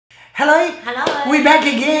Hello. Hello. We back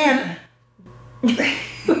again.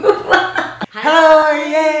 Hello.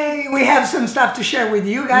 Yay. We have some stuff to share with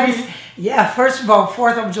you guys. Yeah, first of all,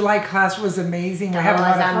 4th of July class was amazing. That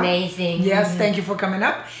was amazing. Yes, thank you for coming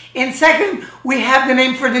up. And second, we have the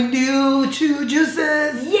name for the new 2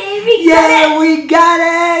 juices. Yay, we got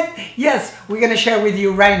it. Yes, we're going to share with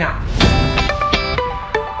you right now.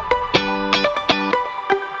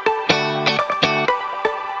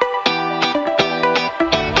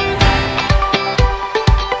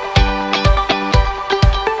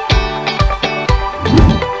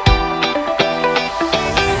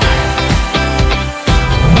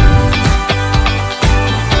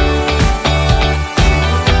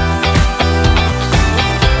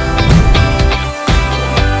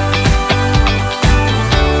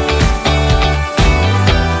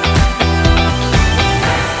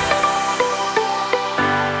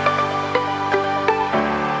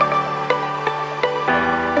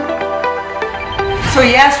 So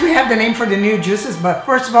yes, we have the name for the new juices, but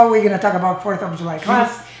first of all, we're going to talk about 4th of July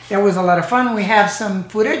class. That was a lot of fun. We have some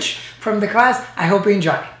footage from the class. I hope you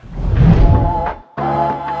enjoy.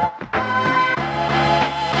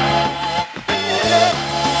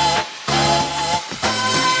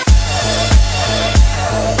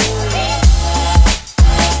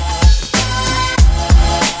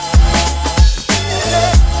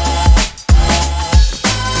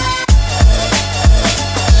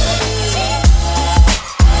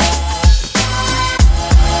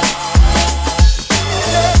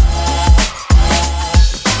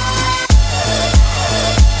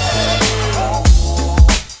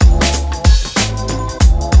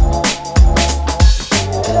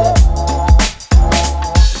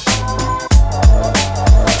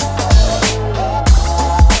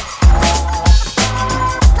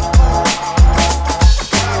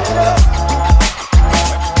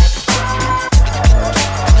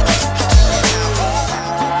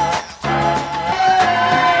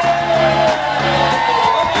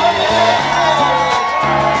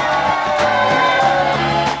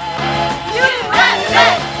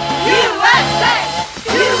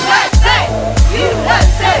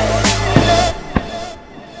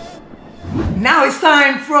 Now it's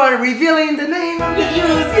time for revealing the name of the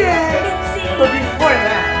juice. Yeah. But before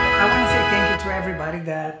that, I want to say thank you to everybody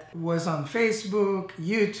that was on Facebook,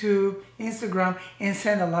 YouTube, Instagram, and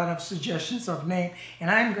sent a lot of suggestions of name.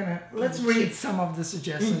 And let's read some of the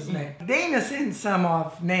suggestions name. Dana sent some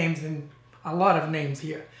of names and a lot of names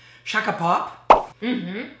here. Chaka Pop.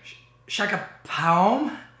 Chaka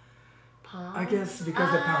Palm. I guess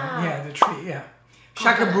because the palm, yeah, the tree, yeah.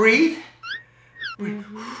 Chaka Breathe.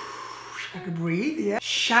 Chaka Breathe, yeah.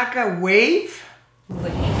 Chaka Wave.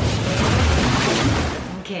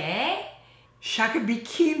 Okay. Chaka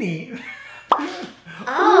Bikini.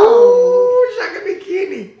 Oh. Ooh, Chaka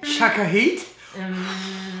Bikini. Chaka Heat.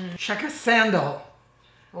 Chaka Sandal.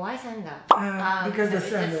 Why sandal? Because the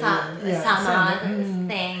sandal. Summer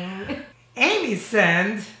thing. Amy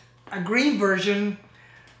sent a green version,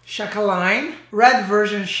 Chaka Line. Red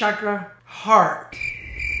version, Chaka Heart.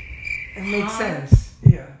 It makes sense.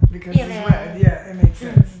 Yeah, because it's red. Yeah, it makes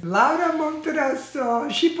sense. Laura Monterosso,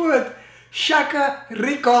 she put Chaka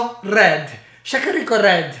Rico Red. Chaka Rico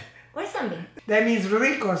Red. What is that mean? That means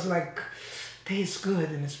rico's like tastes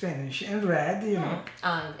good in Spanish, and red, you know.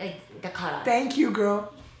 The color. Thank you,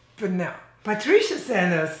 girl. But now, Patricia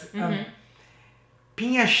sent us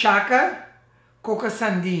Piña Chaka Coco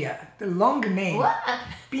Sandia. The long name. What?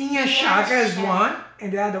 Piña Chaka is one,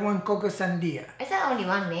 and the other one Coco Sandia. Is that only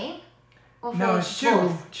one name? Or No, for it's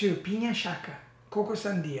both? two. Piña Chaka, Coco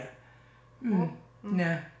Sandia.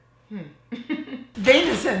 Nah.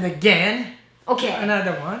 Dana sent again. Okay.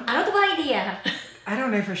 Another one. I don't have idea. I don't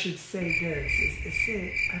know if I should say this.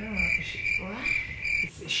 I don't know if I should. What?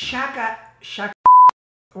 It's Chaka.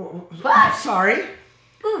 What? Sorry.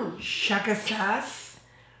 Ooh. Chaka Sass.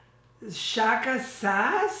 Chaka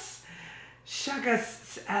Sass.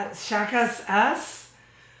 Chaka's ass.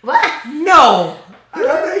 What? No. I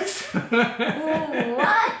don't think so. Ooh,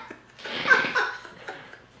 what?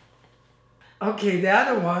 Okay, the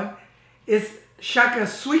other one is Chaka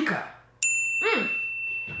Suika.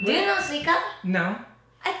 Do you know suika? No.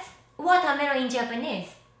 It's watermelon in Japanese.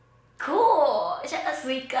 Cool. Shaka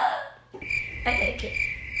suika. I like it.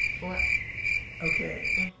 What?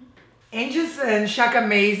 Okay. Angels and Chaka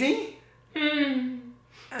Amazing.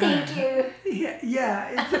 Thank you. Yeah,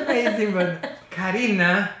 it's amazing, but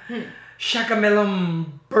Karina, Chaka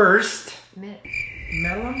Melon Burst.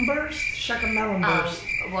 Melon Burst? Chaka Melon Burst.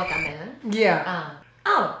 Watermelon? Yeah.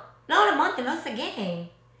 Oh, Laura Monte lost again.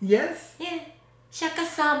 Yes? Yeah.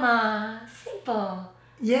 Shaka-sama. Simple.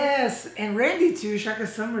 Yes, and Randy too, Shaka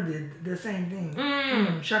Summer did the same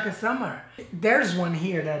thing. Shaka Summer. There's one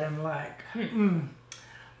here that I'm like,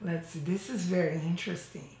 let's see, this is very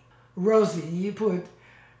interesting. Rosie, you put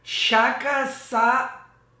Shaka Sa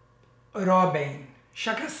Robin.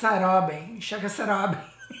 Shaka Sa Robin. Shaka Sa Robin.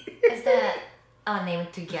 Is that our name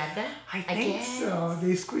together? I think so.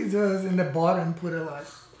 They squeeze us in the bottom, put a lot.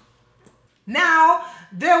 Now,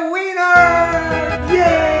 the winner!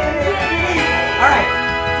 Yay! Alright.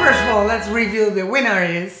 First of all, let's reveal the winner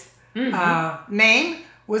is. Name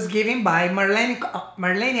was given by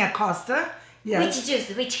Marlene Acosta. Yes. Which juice?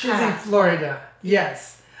 Which She's in Florida.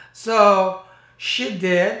 Yes. So she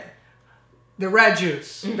did the red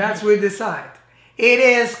juice. That's what we decide. It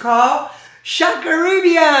is called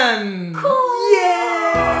Chakaribian. Cool.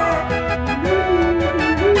 Yeah.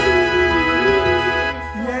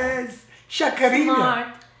 Yes.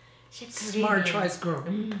 Chakaribian. Smart choice, girl.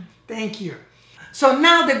 Thank you. So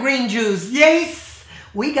now the green juice. Yes,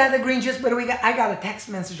 we got the green juice, but I got a text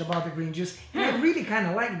message about the green juice, and I really kind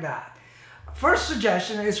of like that. First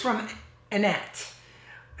suggestion is from Annette.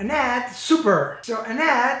 Annette, super. So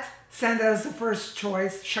Annette sent us the first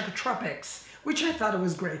choice, Shaka Tropics, which I thought it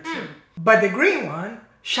was great too. But the green one,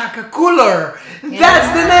 Shaka Cooler.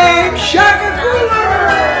 That's the name, Shaka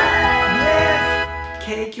Cooler.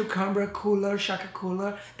 Cake, cucumber, cooler, Shaka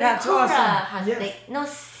Cooler. That's awesome. Has like no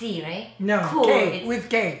C, right? No, cool. K with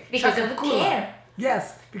K. Because Shaka of Cooler. kale.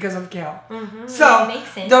 Yes, because of kale. So makes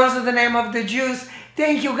sense. Those are the name of the juice.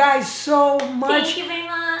 Thank you guys so much. Thank you very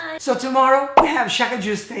much. So tomorrow we have Shaka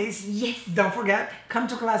juice taste. Yes. Don't forget, come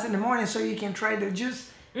to class in the morning so you can try the juice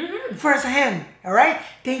firsthand. All right.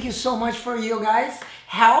 Thank you so much for you guys'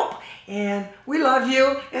 help, and we love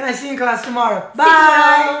you. And I see you in class tomorrow.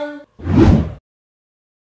 Bye.